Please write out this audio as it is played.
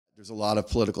There's a lot of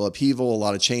political upheaval, a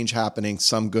lot of change happening,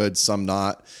 some good, some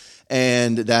not.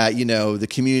 And that, the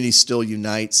community still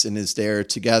unites and is there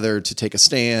together to take a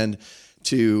stand,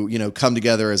 to, come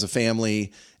together as a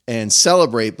family and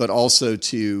celebrate, but also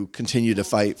to continue to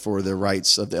fight for the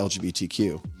rights of the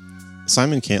LGBTQ.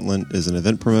 Simon Cantlin is an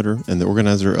event promoter and the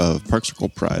organizer of Park Circle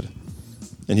Pride,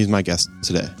 and he's my guest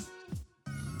today.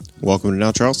 Welcome to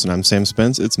Now Charleston. I'm Sam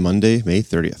Spence. It's Monday, May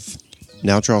 30th.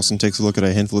 Now Charleston takes a look at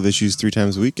a handful of issues 3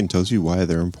 times a week and tells you why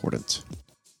they're important.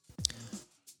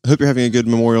 I hope you're having a good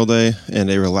Memorial Day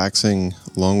and a relaxing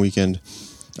long weekend.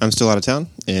 I'm still out of town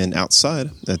and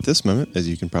outside at this moment, as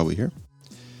you can probably hear.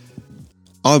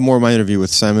 I'll have more of my interview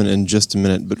with Simon in just a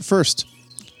minute, but first,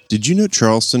 did you know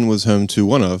Charleston was home to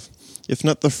one of, if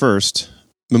not the first,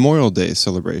 Memorial Day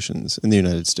celebrations in the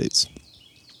United States?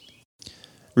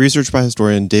 Research by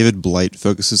historian David Blight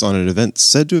focuses on an event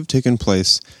said to have taken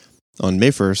place on May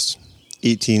 1st,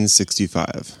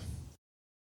 1865.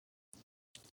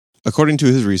 According to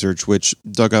his research, which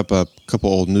dug up a couple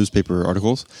old newspaper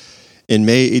articles, in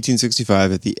May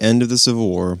 1865, at the end of the Civil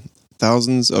War,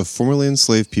 thousands of formerly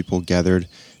enslaved people gathered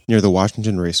near the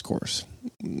Washington Racecourse,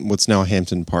 what's now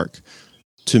Hampton Park,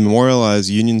 to memorialize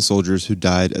Union soldiers who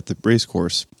died at the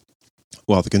racecourse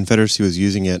while the Confederacy was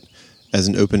using it as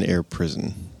an open-air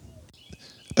prison.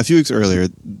 A few weeks earlier,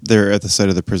 there at the site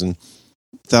of the prison,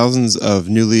 thousands of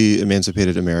newly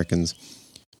emancipated Americans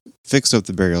fixed up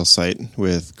the burial site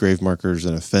with grave markers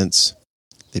and a fence.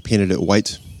 They painted it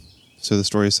white, so the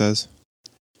story says.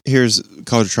 Here's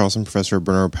College of Charleston professor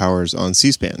Bernard Powers on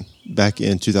C-SPAN back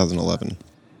in 2011.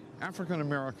 African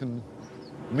American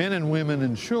men and women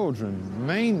and children,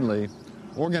 mainly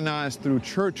organized through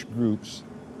church groups,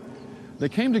 they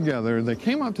came together, they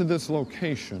came up to this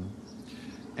location,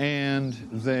 and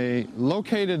they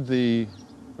located the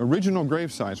original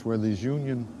grave sites where these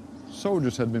Union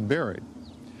soldiers had been buried.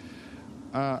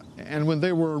 And when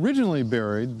they were originally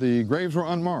buried, the graves were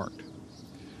unmarked,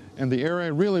 and the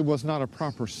area really was not a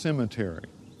proper cemetery.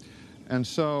 And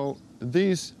so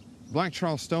these black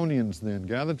Charlestonians then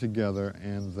gathered together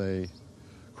and they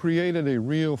created a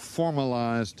real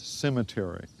formalized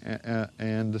cemetery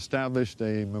and established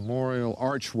a memorial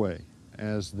archway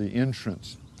as the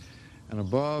entrance. And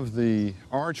above the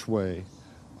archway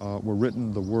were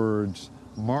written the words,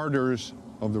 "Martyrs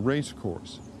of the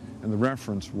Racecourse." And the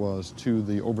reference was to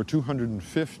the over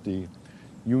 250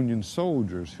 Union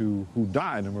soldiers who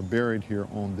died and were buried here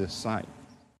on this site.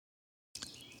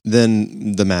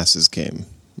 Then the masses came,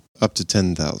 up to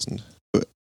 10,000.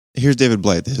 Here's David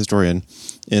Blight, the historian,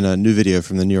 in a new video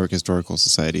from the New York Historical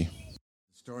Society.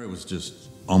 The story was just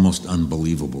almost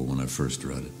unbelievable when I first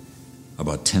read it.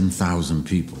 About 10,000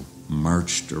 people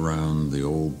marched around the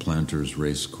old Planters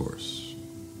Racecourse.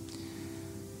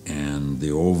 And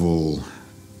the oval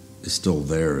is still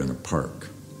there in a park.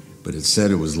 But it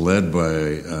said it was led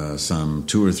by some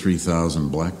 2,000 or 3,000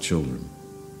 black children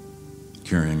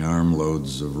carrying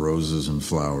armloads of roses and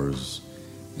flowers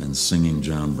and singing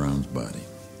John Brown's Body.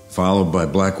 Followed by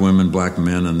black women, black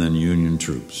men, and then Union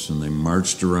troops. And they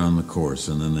marched around the course,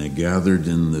 and then they gathered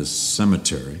in this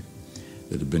cemetery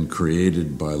that had been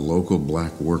created by local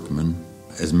black workmen,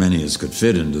 as many as could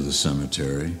fit into the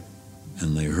cemetery.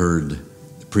 And they heard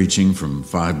the preaching from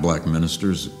 5 black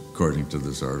ministers, according to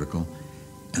this article,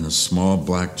 and a small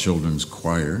black children's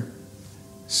choir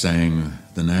sang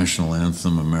the national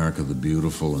anthem, America the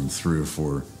Beautiful, and 3 or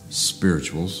 4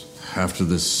 spirituals. After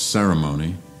this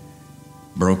ceremony,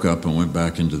 broke up and went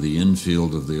back into the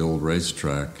infield of the old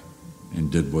racetrack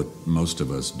and did what most of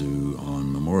us do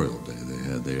on Memorial Day.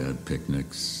 They had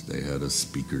picnics, they had a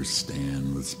speaker's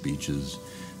stand with speeches.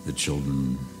 The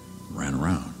children ran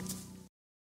around.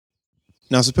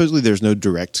 Now, supposedly there's no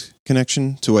direct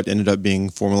connection to what ended up being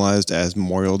formalized as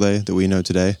Memorial Day that we know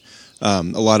today. A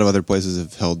lot of other places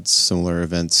have held similar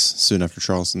events soon after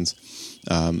Charleston's.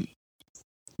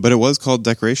 But it was called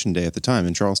Decoration Day at the time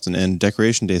in Charleston, and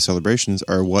Decoration Day celebrations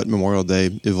are what Memorial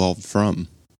Day evolved from.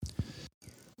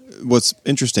 What's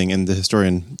interesting, and the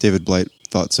historian David Blight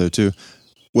thought so too,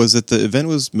 was that the event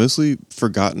was mostly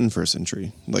forgotten for a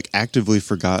century, like actively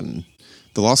forgotten.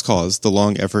 The lost cause, the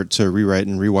long effort to rewrite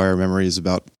and rewire memories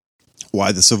about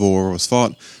why the Civil War was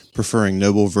fought, preferring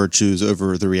noble virtues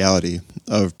over the reality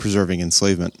of preserving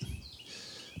enslavement.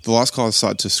 The lost cause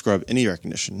sought to scrub any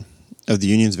recognition of the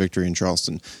Union's victory in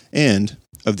Charleston, and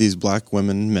of these black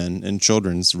women, men, and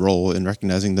children's role in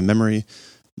recognizing the memory,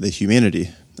 the humanity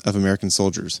of American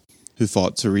soldiers who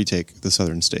fought to retake the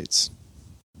southern states.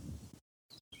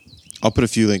 I'll put a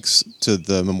few links to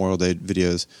the Memorial Day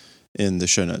videos in the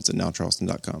show notes at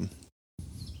nowcharleston.com.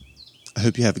 I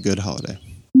hope you have a good holiday.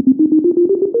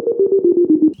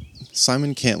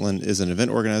 Simon Cantlin is an event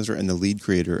organizer and the lead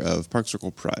creator of Park Circle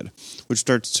Pride, which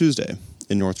starts Tuesday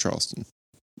in North Charleston.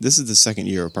 This is the second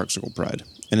year of Park Circle Pride,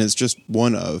 and it's just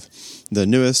one of the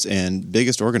newest and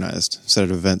biggest organized set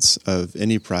of events of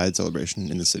any Pride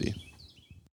celebration in the city.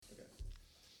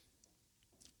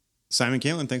 Simon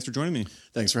Cantlin, thanks for joining me.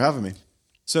 Thanks for having me.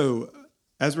 So,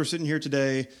 as we're sitting here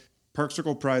today, Park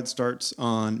Circle Pride starts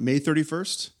on May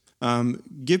 31st.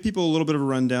 Give people a little bit of a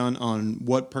rundown on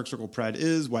what Park Circle Pride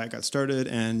is, why it got started,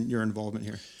 and your involvement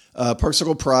here. Park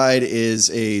Circle Pride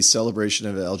is a celebration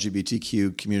of the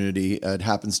LGBTQ community. It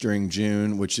happens during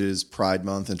June, which is Pride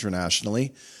Month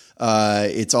internationally.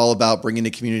 It's all about bringing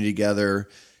the community together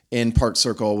in Park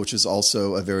Circle, which is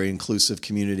also a very inclusive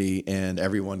community, and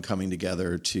everyone coming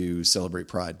together to celebrate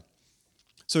Pride.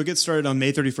 So it gets started on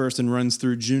May 31st and runs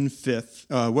through June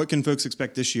 5th. What can folks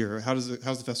expect this year? How's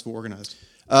the festival organized?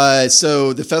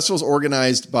 So the festival is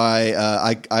organized by,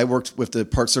 I worked with the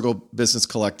Park Circle Business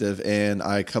Collective, and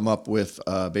I come up with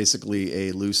basically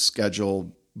a loose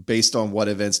schedule based on what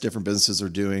events different businesses are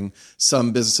doing.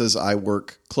 Some businesses I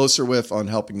work closer with on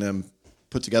helping them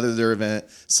put together their event.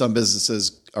 Some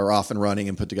businesses are off and running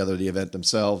and put together the event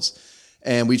themselves.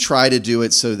 And we try to do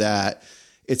it so that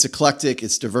it's eclectic,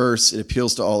 it's diverse, it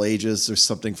appeals to all ages. There's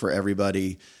something for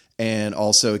everybody. And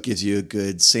also it gives you a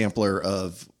good sampler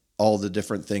of all the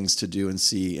different things to do and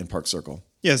see in Park Circle.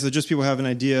 Yeah, so just people have an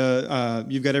idea.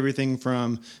 You've got everything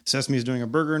from Sesame's doing a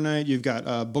burger night. You've got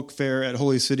a book fair at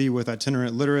Holy City with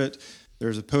Itinerant Literate.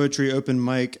 There's a poetry open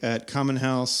mic at Common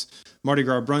House, Mardi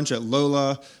Gras brunch at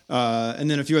Lola,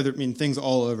 and then a few other things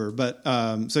all over. But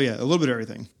so yeah, a little bit of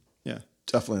everything. Yeah,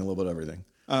 definitely a little bit of everything.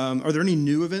 Are there any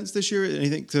new events this year?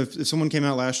 Anything? If someone came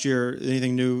out last year,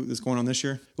 anything new that's going on this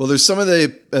year? Well, there's some of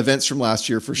the events from last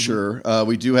year for sure.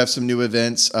 We do have some new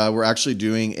events. We're actually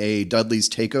doing a Dudley's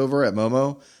Takeover at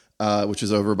Momo, which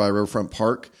is over by Riverfront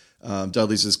Park.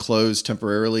 Dudley's is closed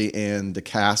temporarily, and the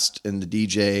cast and the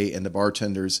DJ and the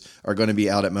bartenders are going to be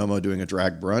out at Momo doing a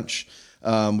drag brunch.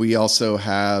 We also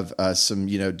have some,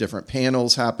 different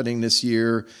panels happening this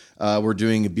year. We're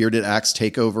doing a Bearded Axe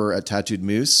takeover at Tattooed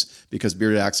Moose because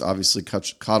Bearded Axe obviously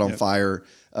caught on fire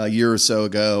a year or so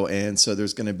ago, and so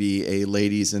there's going to be a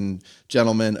ladies and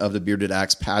gentlemen of the Bearded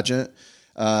Axe pageant.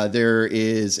 There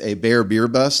is a Bear Beer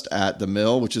Bust at the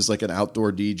Mill, which is like an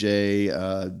outdoor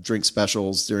DJ, drink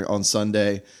specials on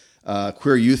Sunday.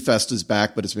 Queer Youth Fest is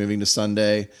back, but it's moving to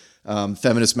Sunday.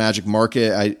 Feminist Magic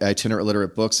Market, Itinerant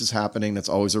Literate Books is happening. That's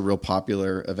always a real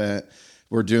popular event.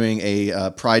 We're doing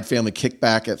a Pride Family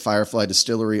Kickback at Firefly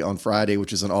Distillery on Friday,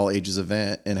 which is an all-ages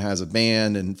event and has a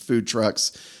band and food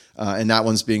trucks, and that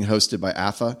one's being hosted by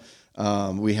AFA.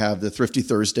 We have the Thrifty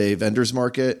Thursday Vendors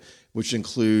Market, which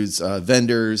includes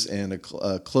vendors and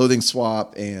a clothing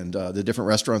swap and the different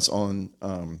restaurants on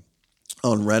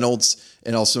Reynolds,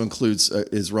 and also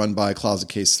is run by Closet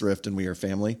Case Thrift and We Are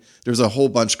Family. There's a whole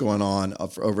bunch going on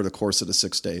over the course of the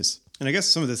 6 days. And I guess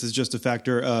some of this is just a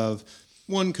factor of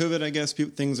one, COVID. I guess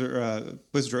places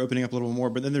are opening up a little more,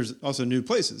 but then there's also new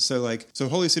places. So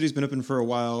Holy City's been open for a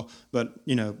while, but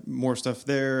more stuff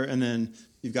there, and then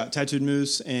you've got Tattooed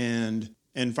Moose and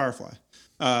Firefly.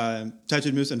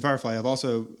 Tattooed Moose and Firefly have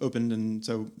also opened, and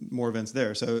so more events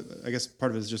there. So I guess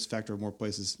part of it is just a factor of more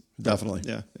places. Definitely.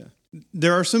 Yeah.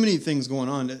 There are so many things going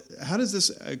on. How does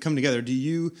this come together? Do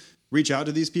you reach out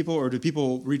to these people, or do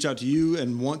people reach out to you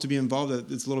and want to be involved?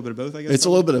 It's a little bit of both, I guess. It's a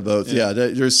little bit of both. Yeah.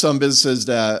 There's some businesses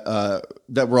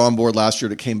that were on board last year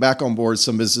that came back on board.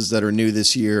 Some businesses that are new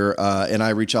this year, and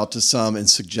I reach out to some and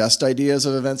suggest ideas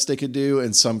of events they could do,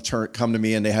 and some come to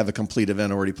me and they have a complete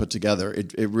event already put together.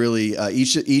 It really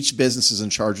each business is in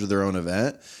charge of their own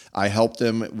event. I help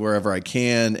them wherever I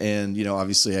can, and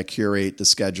obviously I curate the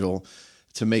schedule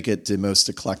to make it the most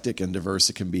eclectic and diverse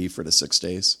it can be for the 6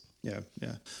 days. Yeah.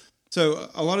 So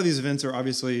a lot of these events are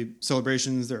obviously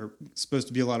celebrations. They're supposed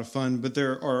to be a lot of fun, but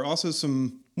there are also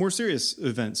some more serious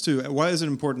events too. Why is it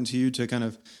important to you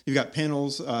to you've got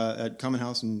panels at Common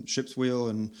House and Ship's Wheel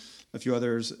and a few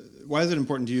others. Why is it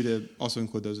important to you to also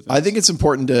include those events? I think it's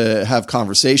important to have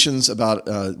conversations about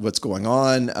what's going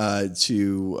on,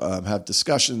 to have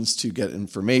discussions, to get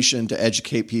information, to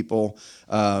educate people.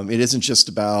 It isn't just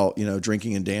about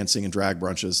drinking and dancing and drag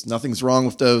brunches. Nothing's wrong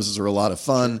with those; those are a lot of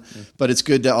fun. Sure. Yeah. But it's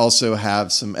good to also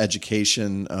have some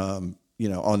education, on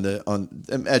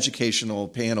educational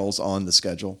panels on the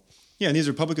schedule. Yeah, and these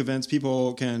are public events.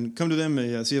 People can come to them,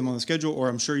 see them on the schedule, or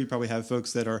I'm sure you probably have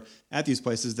folks that are at these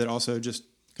places that also just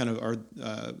kind of are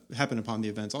happen upon the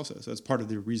events also. So it's part of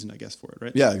the reason, I guess, for it,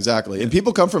 right? Yeah, exactly. Yeah. And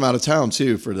people come from out of town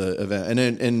too for the event.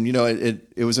 And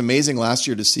it was amazing last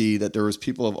year to see that there was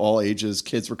people of all ages.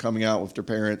 Kids were coming out with their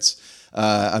parents.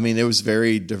 It was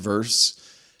very diverse.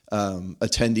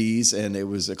 attendees, and it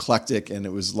was eclectic, and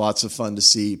it was lots of fun to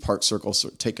see Park Circle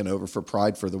taking over for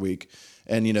Pride for the week.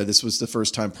 And, this was the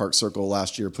first time Park Circle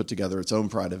last year put together its own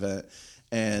Pride event.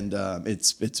 And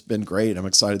it's been great. I'm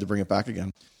excited to bring it back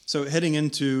again. So heading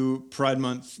into Pride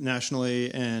Month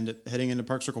nationally and heading into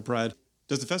Park Circle Pride,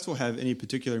 does the festival have any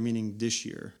particular meaning this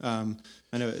year? I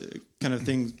know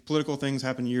political things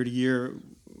happen year to year.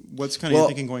 What's kind of your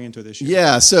thinking going into this year?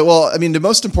 Yeah. So, the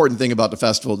most important thing about the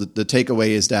festival, the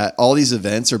takeaway is that all these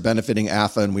events are benefiting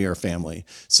AFA and We Are Family.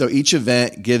 So each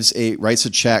event writes a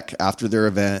check after their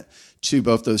event to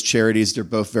both those charities. They're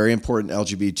both very important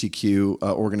LGBTQ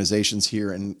organizations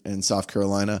here in South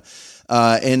Carolina.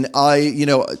 And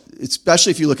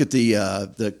especially if you look at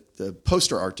the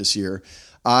poster art this year,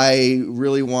 I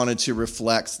really wanted to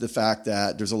reflect the fact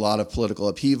that there's a lot of political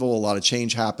upheaval, a lot of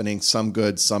change happening, some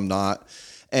good, some not.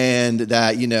 And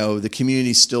that, the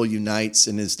community still unites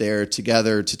and is there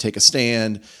together to take a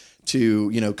stand,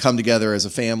 to, come together as a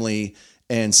family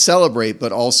and celebrate,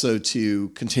 but also to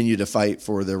continue to fight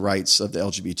for the rights of the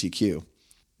LGBTQ.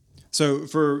 So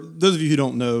for those of you who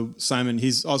don't know Simon,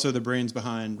 he's also the brains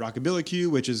behind Rockabilly Q,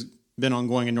 which has been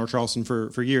ongoing in North Charleston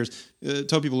for years.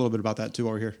 Tell people a little bit about that too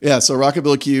while we're here. Yeah, so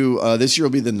Rockabilly Q, this year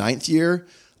will be the 9th year.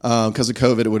 Because of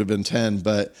COVID, it would have been 10.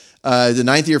 But the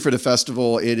 9th year for the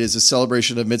festival, it is a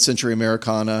celebration of mid-century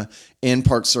Americana in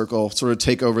Park Circle, sort of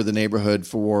take over the neighborhood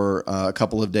for a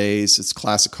couple of days. It's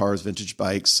classic cars, vintage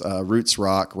bikes, roots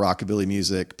rock, rockabilly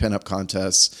music, pinup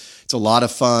contests. It's a lot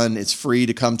of fun. It's free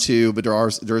to come to, but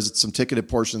there's some ticketed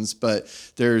portions. But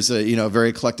there's a very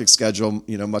eclectic schedule,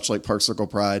 much like Park Circle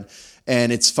Pride.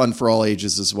 And it's fun for all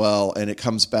ages as well. And it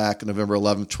comes back November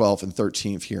 11th, 12th, and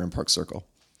 13th here in Park Circle.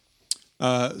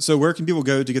 So where can people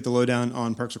go to get the lowdown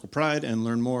on Park Circle Pride and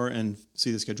learn more and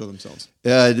see the schedule themselves?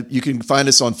 You can find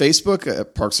us on Facebook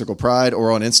at Park Circle Pride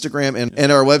or on Instagram.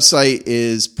 And our website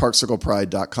is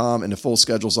parkcirclepride.com, and the full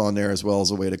schedule's on there as well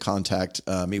as a way to contact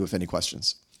me with any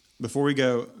questions. Before we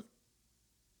go,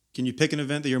 can you pick an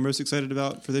event that you're most excited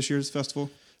about for this year's festival?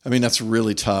 That's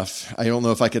really tough. I don't know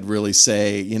if I could really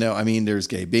say, there's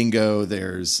gay bingo,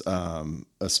 there's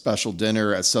a special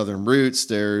dinner at Southern Roots,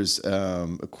 there's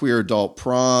a queer adult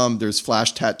prom, there's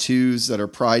flash tattoos that are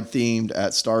pride themed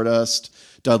at Stardust,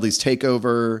 Dudley's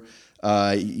Takeover,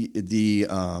 the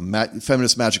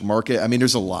Feminist Magic Market.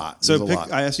 There's a lot.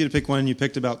 I asked you to pick one, and you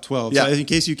picked about 12. Yeah. So in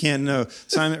case you can't know,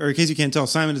 Simon, or in case you can't tell,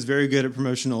 Simon is very good at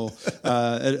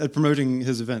at promoting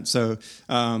his event. So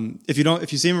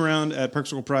if you see him around at Park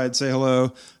Circle Pride, say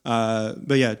hello.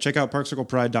 But yeah, check out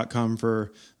parkcirclepride.com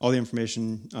for all the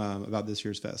information about this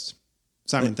year's fest.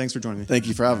 Simon, thanks for joining me. Thank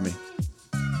you for having me.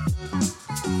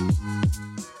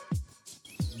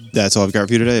 That's all I've got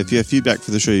for you today. If you have feedback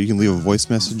for the show, you can leave a voice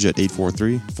message at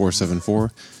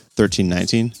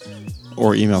 843-474-1319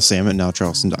 or email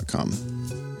sam@nowcharleston.com.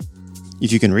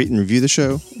 If you can rate and review the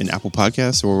show in Apple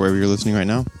Podcasts or wherever you're listening right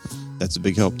now, that's a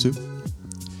big help too.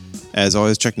 As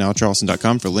always, check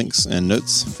nowcharleston.com for links and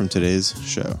notes from today's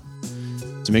show.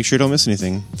 To make sure you don't miss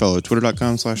anything, follow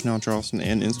twitter.com/nowcharleston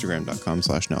and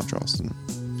instagram.com/nowcharleston.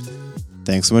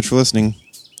 Thanks so much for listening.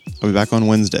 I'll be back on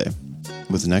Wednesday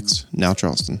with the next Now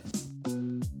Charleston.